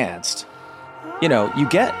really danced, you know,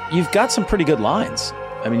 you've got some pretty good lines.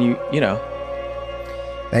 I mean, you know.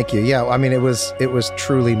 Thank you. Yeah, I mean, it was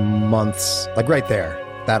truly months, like right there.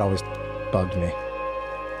 That always bugged me.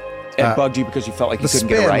 It bugged you because you felt like you couldn't spin,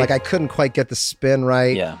 get it right? Like I couldn't quite get the spin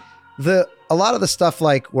right. Yeah. A lot of the stuff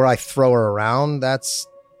like where I throw her around, that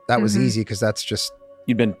was easy because that's just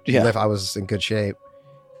I was in good shape.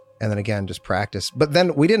 And then again, just practice. But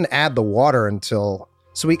then we didn't add the water until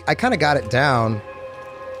I kind of got it down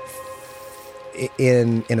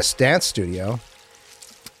in a dance studio.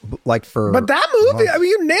 Like but that movie, I mean,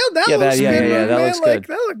 you nailed that. Yeah, that looks good.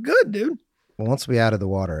 That looked good, dude. Well, once we added the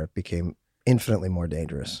water, it became infinitely more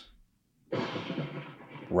dangerous.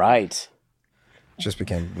 Right. Just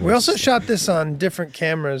became. We also shot this on different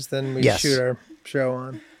cameras than we shoot our show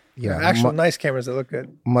on. Yeah, actual nice cameras that look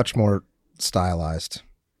good. Much more stylized.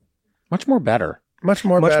 Much more better. Much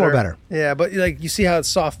more better. More Yeah, but like you see how it's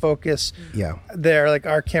soft focus. Yeah. There, like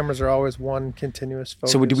our cameras are always one continuous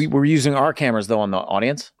focus. So were using our cameras though on the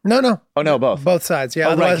audience? No. Oh no, both. Both sides. Yeah.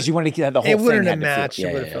 Oh, right, because you wanted to have the whole thing. It wouldn't have matched. Yeah,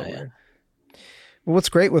 it would have felt weird. Well, what's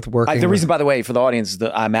great with working... The reason, by the way, for the audience,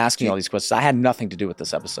 that I'm asking all these questions, I had nothing to do with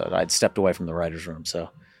this episode. I'd stepped away from the writer's room,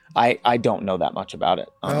 so I don't know that much about it,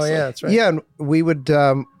 honestly. Oh, yeah, that's right. Yeah, and we would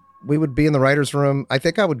be in the writer's room. I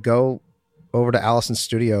think I would go over to Allison's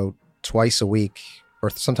studio twice a week,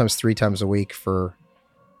 or sometimes 3 times a week for,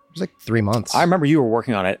 it was like 3 months. I remember you were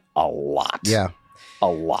working on it a lot. Yeah. A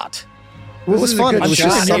lot. Well, it was fun. It was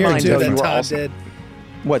just something that Todd did.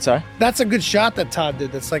 What's that? That's a good shot that Todd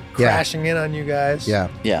did. That's like crashing in on you guys. Yeah.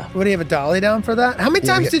 Yeah. What, do you have a dolly down for that? How many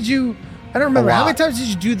times did you, I don't remember, how many times did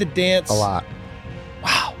you do the dance? A lot.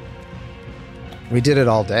 Wow. We did it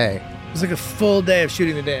all day. It was like a full day of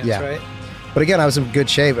shooting the dance, right? But again, I was in good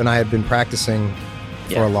shape and I had been practicing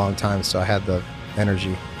for a long time, so I had the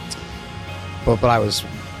energy. But I was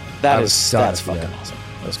that's fucking awesome.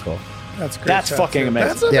 That was cool. That's great. That's fucking amazing.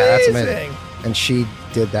 That's amazing. Yeah, that's amazing. And she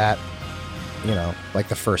did that, you know, like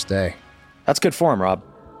the first day. That's good form, Rob.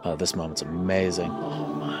 Oh, this moment's amazing.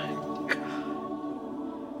 Oh my God.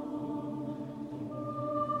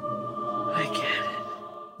 I get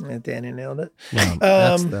it. Yeah, Danny nailed it.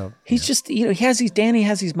 He's just, you know, Danny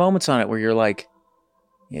has these moments on it where you're like,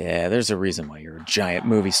 yeah, there's a reason why you're a giant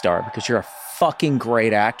movie star, because you're a fucking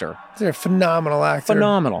great actor. You're a phenomenal actor.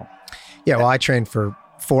 Phenomenal. Yeah, well, I trained for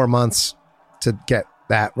 4 months to get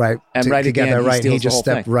that right, and to get that right. And he just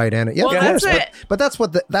stepped right in it. Yeah, well, of course. that's but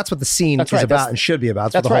that's what the scene is about and should be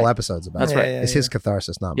about. That's what the whole episode's about. That's right. It's his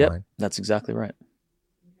catharsis, not mine. That's exactly right.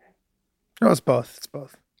 No, it's both. It's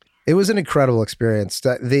both. It was an incredible experience.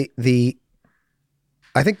 I think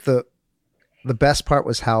the best part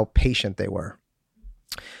was how patient they were.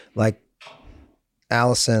 Like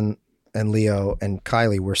Allison and Leo and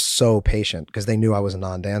Kylie were so patient because they knew I was a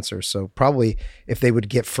non-dancer. So probably if they would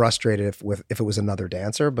get frustrated if it was another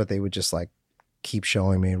dancer, but they would just like keep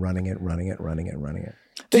showing me running it.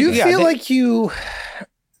 Do you feel like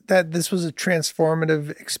that this was a transformative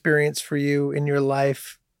experience for you in your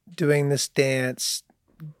life, doing this dance,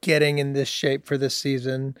 getting in this shape for this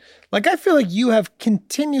season? Like, I feel like you have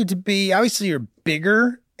continued to be, obviously you're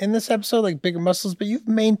bigger in this episode, like bigger muscles, but you've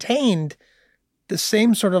maintained the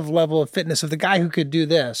same sort of level of fitness of the guy who could do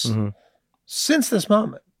this since this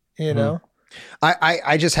moment, you know?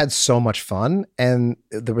 I just had so much fun, and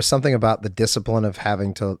there was something about the discipline of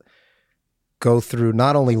having to go through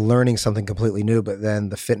not only learning something completely new, but then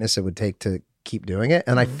the fitness it would take to keep doing it.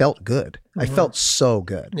 And I felt good. I felt so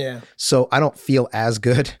good. Yeah. So I don't feel as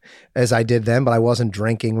good as I did then, but I wasn't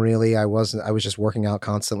drinking really. I was just working out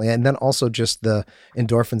constantly. And then also just the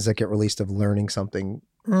endorphins that get released of learning something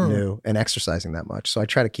new and exercising that much. So I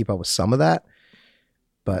try to keep up with some of that,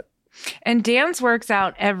 but. And dance works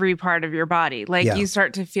out every part of your body. Like you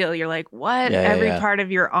start to feel, you're like, what? Every part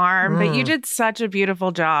of your arm. But you did such a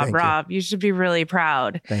beautiful job, Thank Rob. You should be really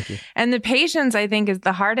proud. Thank you. And the patience, I think, is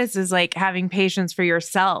the hardest, is like having patience for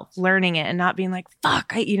yourself, learning it and not being like, fuck,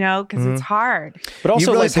 because it's hard. But also,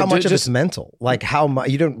 you realize like, how much of it's mental. Like how much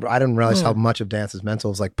I didn't realize how much of dance is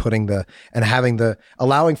mental. Is like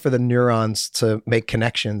allowing for the neurons to make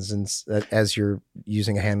connections and as you're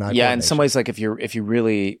using a hand-eye. Yeah, in some ways, like if you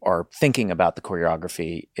really are thinking about the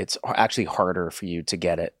choreography, it's actually harder for you to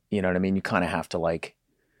get it. You know what I mean? You kind of have to like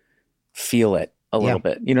feel it a little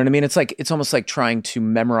bit. You know what I mean? It's almost like trying to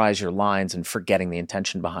memorize your lines and forgetting the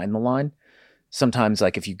intention behind the line. Sometimes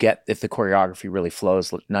like if the choreography really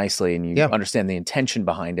flows nicely and you understand the intention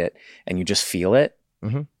behind it and you just feel it,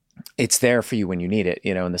 it's there for you when you need it,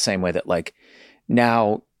 you know, in the same way that like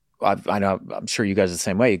now I'm sure you guys are the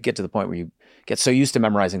same way. You get to the point where you get so used to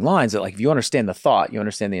memorizing lines that like if you understand the thought, you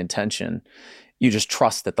understand the intention, you just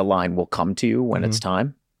trust that the line will come to you when it's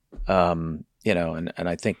time. and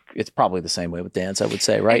I think it's probably the same way with dance, I would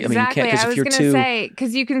say, right? Exactly. I mean, you can't, I was going to say,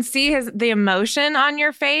 because you can see the emotion on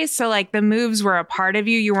your face. So like the moves were a part of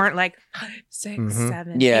you. You weren't like 6,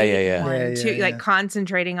 7, 8, 1, 2, like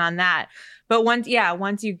concentrating on that. But once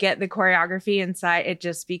you get the choreography inside, it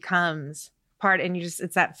just becomes part, and it's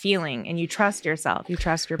that feeling, and you trust yourself, you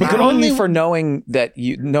trust your body. But only for knowing that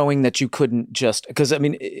you couldn't just, because I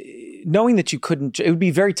mean, knowing that you couldn't, it would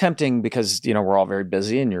be very tempting because, we're all very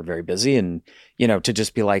busy and you're very busy, and, to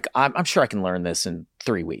just be like, I'm sure I can learn this in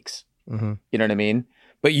 3 weeks. You know what I mean?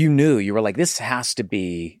 But you were like, this has to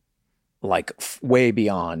be like way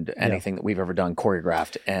beyond anything that we've ever done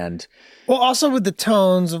choreographed. And well, also with the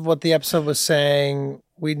tones of what the episode was saying,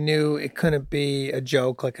 we knew it couldn't be a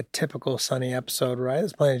joke like a typical Sunny episode, right?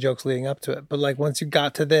 There's plenty of jokes leading up to it. But like once you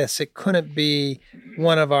got to this, it couldn't be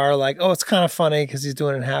one of our like, oh, it's kind of funny because he's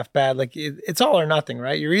doing it half bad. Like it's all or nothing,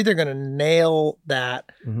 right? You're either going to nail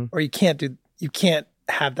that or you can't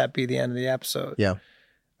have that be the end of the episode. Yeah.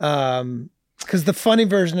 Because the funny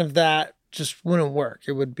version of that just wouldn't work.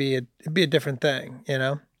 It'd be a different thing,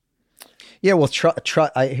 Yeah, well,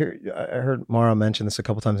 I heard Mara mention this a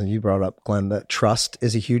couple times, and you brought up, Glenn, that trust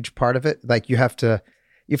is a huge part of it. Like you have to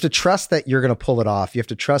trust that you're going to pull it off. You have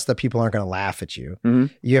to trust that people aren't going to laugh at you.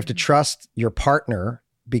 You have to trust your partner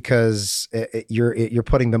because you're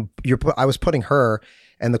putting them. I was putting her,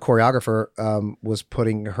 and the choreographer was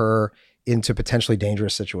putting her into potentially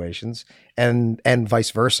dangerous situations, and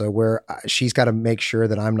vice versa, where she's got to make sure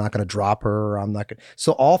that I'm not going to drop her, or I'm not going.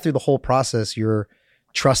 So all through the whole process, you're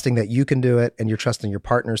trusting that you can do it, and you're trusting your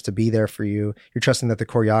partners to be there for you. You're trusting that the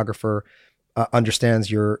choreographer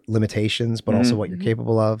understands your limitations, but also what you're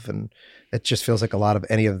capable of. And it just feels like a lot of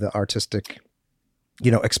any of the artistic,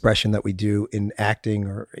 expression that we do in acting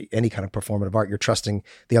or any kind of performative art. You're trusting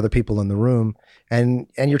the other people in the room, and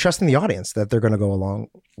you're trusting the audience that they're going to go along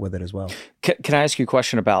with it as well. Can I ask you a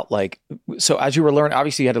question about so as you were learning,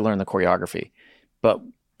 obviously you had to learn the choreography, but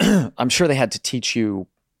I'm sure they had to teach you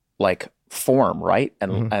form, right?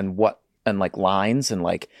 And what, and lines, and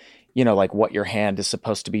what your hand is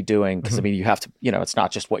supposed to be doing. Because I mean, you have to, it's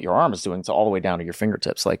not just what your arm is doing, it's all the way down to your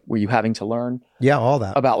fingertips. Were you having to learn all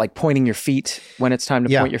that about pointing your feet when it's time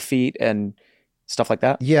to point your feet and stuff like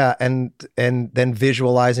that? Yeah. And then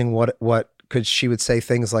visualizing what because she would say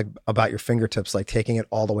things like about your fingertips, like taking it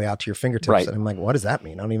all the way out to your fingertips. Right. And I'm like, what does that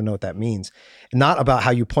mean? I don't even know what that means. Not about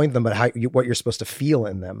how you point them, but what you're supposed to feel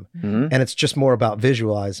in them. And it's just more about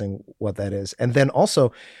visualizing what that is. And then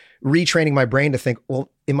also retraining my brain to think,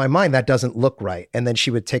 well, in my mind, that doesn't look right. And then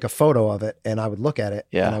she would take a photo of it, and I would look at it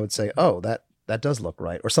and I would say, oh, that does look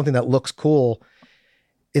right. Or something that looks cool.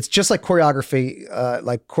 It's just like choreography,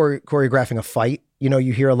 choreographing a fight.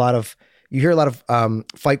 You hear a lot of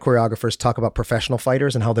fight choreographers talk about professional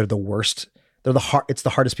fighters and how they're the worst. It's the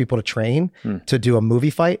hardest people to train to do a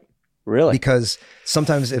movie fight. Really? Because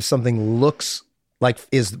sometimes if something looks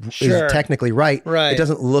is technically right, it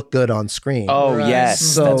doesn't look good on screen. Oh,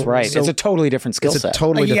 yes. That's right. It's a totally different skill set. It's a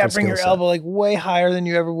totally different skill set. You got to bring your elbow way higher than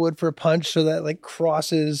you ever would for a punch, so that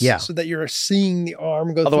crosses, so that you're seeing the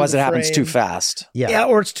arm go Otherwise, through the it happens frame. too fast. Yeah,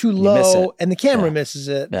 or it's too low, and the camera misses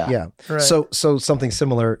it. Yeah. Right. So something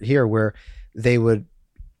similar here, where they would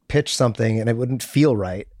pitch something and it wouldn't feel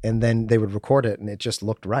right, and then they would record it and it just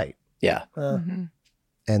looked right. Yeah.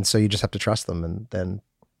 And so you just have to trust them, and then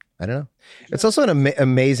I don't know. It's also an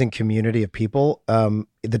amazing community of people,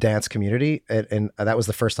 the dance community, and that was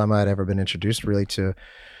the first time I had ever been introduced really to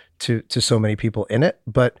so many people in it.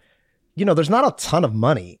 But there's not a ton of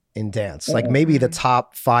money in dance. Maybe the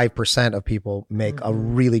top 5% of people make a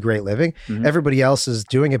really great living. Everybody else is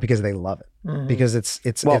doing it because they love it, because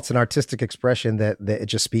it's an artistic expression that it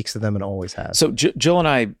just speaks to them and always has. So Jill and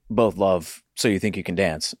I both love So You Think You Can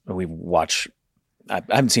Dance. We watch. I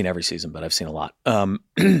haven't seen every season, but I've seen a lot.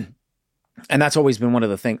 And that's always been one of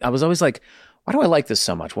the things. I was always like, why do I like this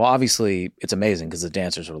so much? Well, obviously it's amazing because the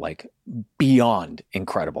dancers are beyond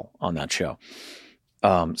incredible on that show.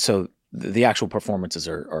 So the actual performances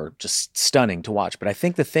are just stunning to watch. But I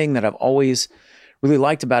think the thing that I've always really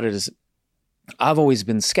liked about it is I've always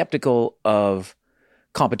been skeptical of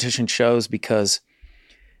competition shows, because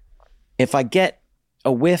if I get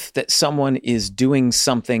a whiff that someone is doing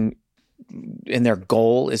something and their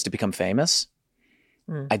goal is to become famous,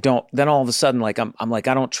 then all of a sudden, I'm like,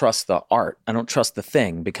 I don't trust the art. I don't trust the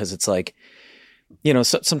thing, because it's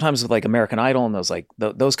sometimes with American Idol and those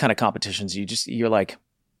those kind of competitions, you're like,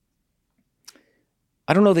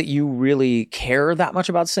 I don't know that you really care that much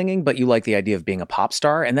about singing, but you like the idea of being a pop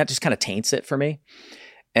star, and that just kind of taints it for me.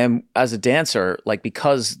 And as a dancer,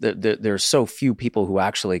 because there's so few people who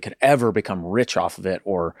actually could ever become rich off of it,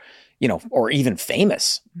 or or even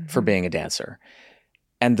famous for being a dancer.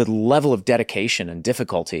 And the level of dedication and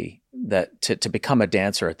difficulty that to become a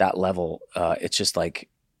dancer at that level, it's just like,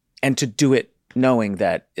 and to do it knowing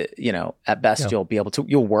that, at best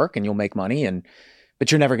you'll work and you'll make money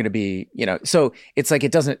but you're never going to be, so it's like,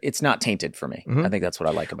 it's not tainted for me. I think that's what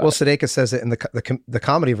I like about it. Well, Sudeikis says it in the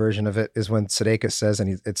comedy version of it is when Sudeikis says,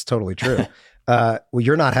 and it's totally true. Well,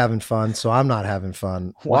 you're not having fun, so I'm not having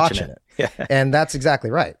fun watching it. Yeah. And that's exactly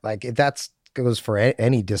right. Like goes for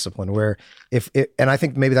any discipline where and I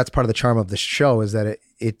think maybe that's part of the charm of the show is that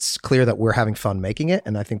it's clear that we're having fun making it.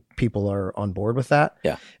 And I think people are on board with that.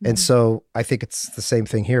 Yeah. And so I think it's the same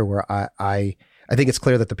thing here where I think it's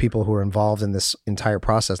clear that the people who are involved in this entire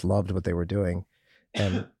process loved what they were doing.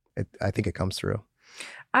 And I think it comes through.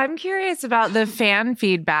 I'm curious about the fan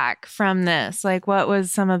feedback from this. Like, what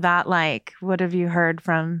was some of that like? What have you heard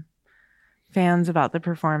from fans about the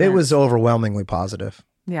performance? It was overwhelmingly positive.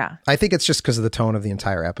 Yeah. I think it's just because of the tone of the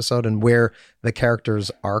entire episode and where the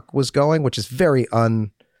character's arc was going, which is very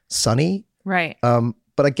un-Sunny. Right.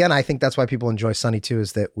 But again, I think that's why people enjoy Sunny too,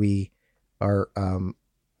 is that we are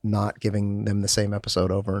not giving them the same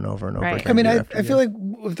episode over and over and over again. I mean, I feel like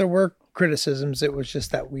if there were criticisms, it was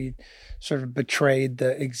just that we sort of betrayed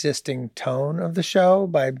the existing tone of the show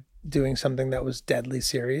by doing something that was deadly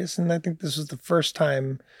serious. And I think this was the first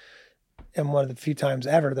time and one of the few times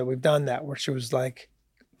ever that we've done that, where she was like,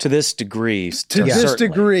 to this degree, to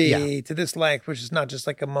this length, which is not just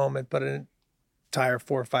like a moment, but an entire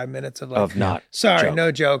 4 or 5 minutes of like,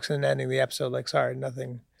 no jokes, and ending the episode like, sorry,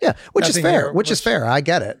 nothing. Yeah, which is fair. Which is fair. I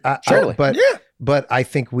get it. Totally. But I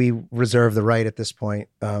think we reserve the right at this point,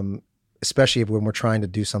 especially when we're trying to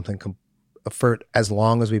do something for as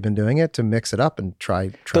long as we've been doing it, to mix it up and try.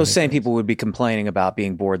 Those same people would be complaining about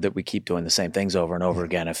being bored that we keep doing the same things over and over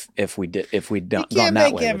again. If we'd done that way, you can't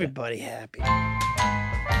make everybody happy.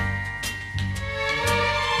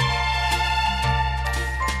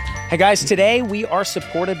 Hey guys, today we are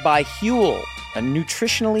supported by Huel, a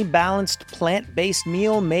nutritionally balanced plant-based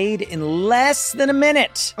meal made in less than a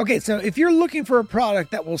minute. Okay, so if you're looking for a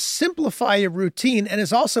product that will simplify your routine and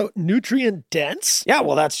is also nutrient dense. Yeah,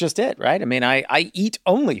 well, that's just it, right? I mean, I eat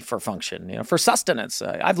only for function, for sustenance.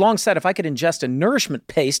 I've long said if I could ingest a nourishment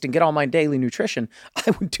paste and get all my daily nutrition,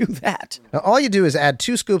 I would do that. Now, all you do is add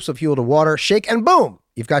 2 scoops of Huel to water, shake, and boom!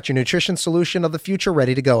 You've got your nutrition solution of the future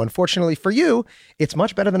ready to go. Unfortunately for you, it's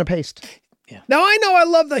much better than a paste. Yeah. Now, I know I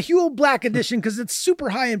love the Huel Black Edition because it's super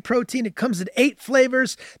high in protein. It comes in 8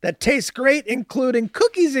 flavors that taste great, including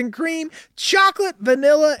cookies and cream, chocolate,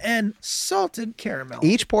 vanilla, and salted caramel.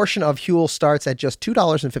 Each portion of Huel starts at just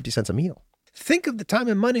 $2.50 a meal. Think of the time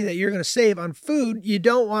and money that you're going to save on food you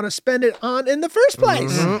don't want to spend it on in the first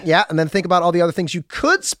place. Mm-hmm. Yeah, and then think about all the other things you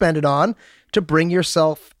could spend it on to bring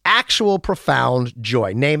yourself actual profound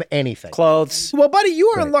joy. Name anything. Clothes. Well, buddy, you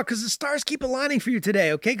are in luck because the stars keep aligning for you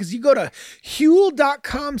today, okay? Because you go to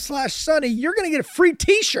Huel.com/Sunny, you're going to get a free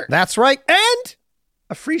t-shirt. That's right. And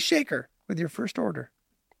a free shaker with your first order.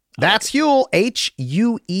 That's Huel,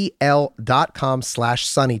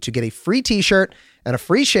 HUEL.com/Sunny to get a free t-shirt and a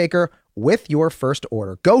free shaker with your first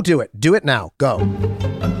order. Go do it. Do it now. Go.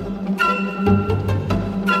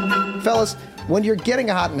 Fellas, when you're getting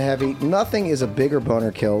hot and heavy, nothing is a bigger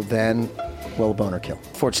boner kill than, well, a boner kill.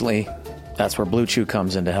 Fortunately, that's where Blue Chew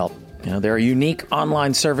comes in to help. They're a unique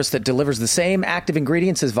online service that delivers the same active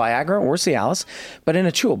ingredients as Viagra or Cialis, but in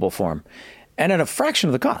a chewable form. And at a fraction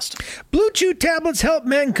of the cost. Blue Chew tablets help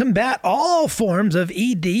men combat all forms of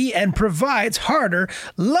ED and provides harder,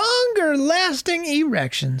 longer-lasting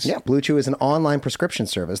erections. Yeah, Blue Chew is an online prescription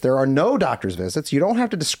service. There are no doctor's visits. You don't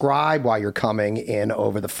have to describe why you're coming in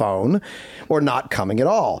over the phone or not coming at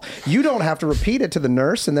all. You don't have to repeat it to the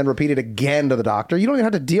nurse and then repeat it again to the doctor. You don't even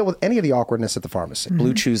have to deal with any of the awkwardness at the pharmacy. Mm-hmm.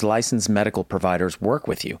 Blue Chew's licensed medical providers work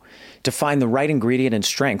with you to find the right ingredient and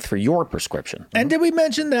strength for your prescription. And did we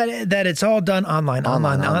mention that it's all done online.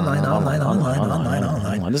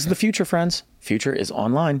 This is the future, friends. Future is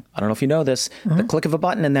online. I don't know if you know this. The click of a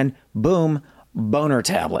button and then boom, boner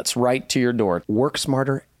tablets right to your door. Work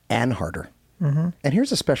smarter and harder. And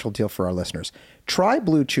here's a special deal for our listeners. Try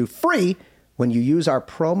Blue Chew free when you use our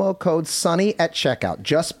promo code SUNNY at checkout.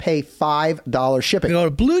 Just pay $5 shipping. Go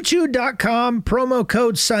to bluechew.com, promo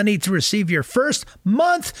code SUNNY to receive your first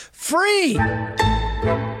month free.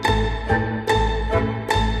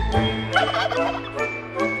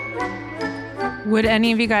 Would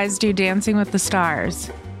any of you guys do Dancing with the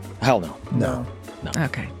Stars? Hell no. No.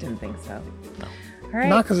 Okay, didn't think so. No. All right.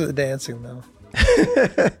 Not because of the dancing, though.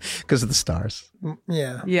 Because of the stars.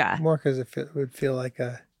 Yeah. Yeah. More because it would feel like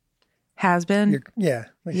a... Has been? Yeah.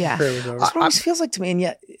 Like yeah. your career was over. That's what it always feels like to me. And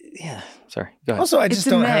yet Yeah. Sorry. Go ahead. Also, I just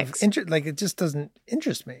don't have interest. Like, it just doesn't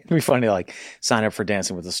interest me. It'd be funny to like sign up for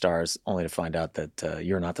Dancing with the Stars, only to find out that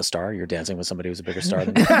you're not the star. You're dancing with somebody who's a bigger star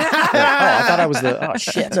than you. I thought I was the. Oh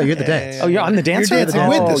shit! No, you're the dance. Oh, I'm the dancer. You're dancing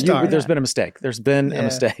with the star. There's been a mistake. There's been a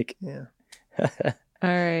mistake. Yeah. All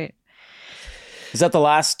right. Is that the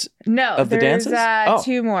last? No, of the dances? There's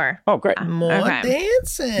 2 more. Oh, great. More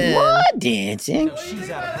dancing. More dancing. No, she's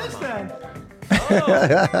out of her mind.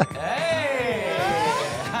 Oh, hey,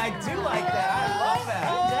 I do like that. I love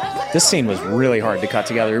that. This scene was really hard to cut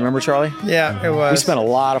together. Remember, Charlie? Yeah, it was. We spent a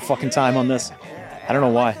lot of fucking time on this. I don't know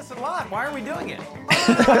why. That's a lot. Why are we doing it?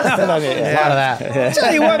 A lot of that.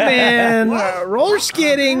 Tell you what, man, roller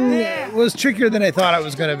skating was trickier than I thought it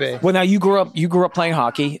was going to be. Well, now you grew up playing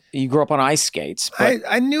hockey. You grew up on ice skates. But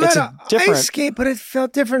I knew how to ice skate, but it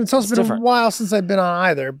felt different. It's also been a while since I've been on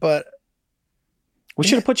either. But we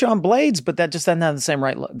should have put you on blades, but that just doesn't have the same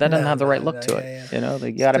right. That doesn't have the right look to it. Yeah. You know,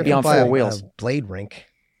 they got to be on 4 wheels. Blade rink.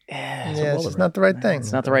 Yeah, it's just not the right thing.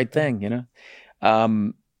 It's not the right thing. You know.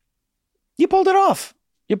 You pulled it off.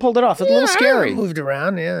 It's a little scary. I moved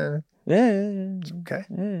around. Yeah. Yeah. It's okay.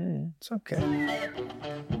 Yeah. It's okay.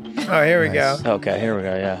 Oh, here we go. Okay, here we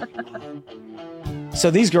go. Yeah. So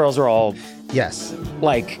these girls are all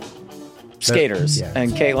like skaters,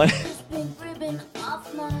 and Caitlin.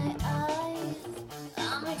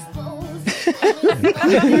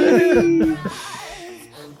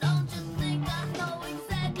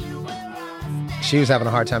 She was having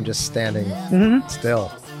a hard time just standing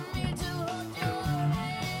still.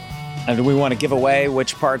 And do we want to give away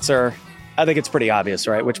which parts are? I think it's pretty obvious,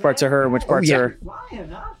 right? Which parts are her and which parts are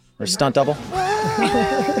her stunt double?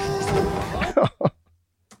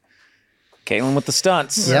 Caitlin with the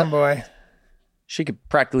stunts. Yeah, boy. She could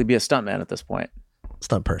practically be a stuntman at this point.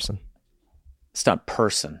 Stunt person. Stunt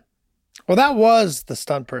person. Well, that was the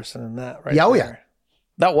stunt person in that, right? Yeah, oh, there. yeah.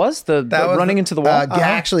 That was the running into the wall?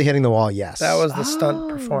 Actually hitting the wall, yes. That was the stunt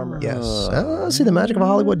performer. Yes. See the magic of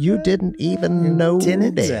Hollywood? You didn't even notice.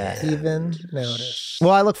 Even notice.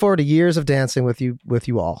 Well, I look forward to years of dancing with you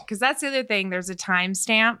all. Because that's the other thing. There's a time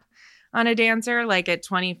stamp on a dancer, like at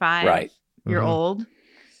 25, right. You're old.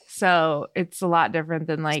 So it's a lot different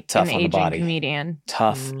than like an aging comedian.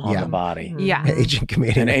 Tough on the body. Yeah. Aging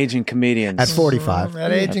comedian. An aging comedian. At 45.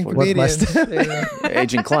 At aging comedians.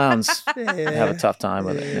 Aging clowns have a tough time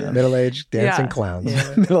with it. You know? Middle-aged dancing clowns.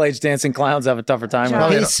 Yeah. Middle-aged dancing clowns have a tougher time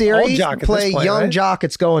with it. Hey, Siri, play Young Jock,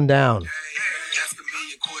 It's Going Down.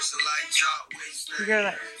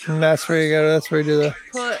 And that's where you go. That's where you do the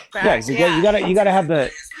pull it back. Yeah, you gotta have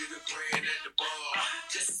the.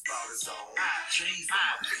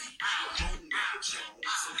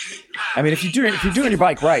 I mean, if you're doing your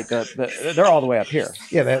bike right, they're all the way up here.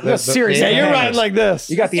 Yeah, seriously. Yeah, you're riding like this.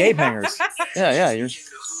 You got the ape hangers. Yeah. You're.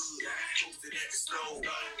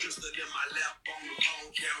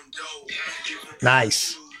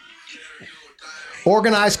 Nice.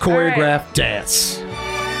 Organized, choreographed dance.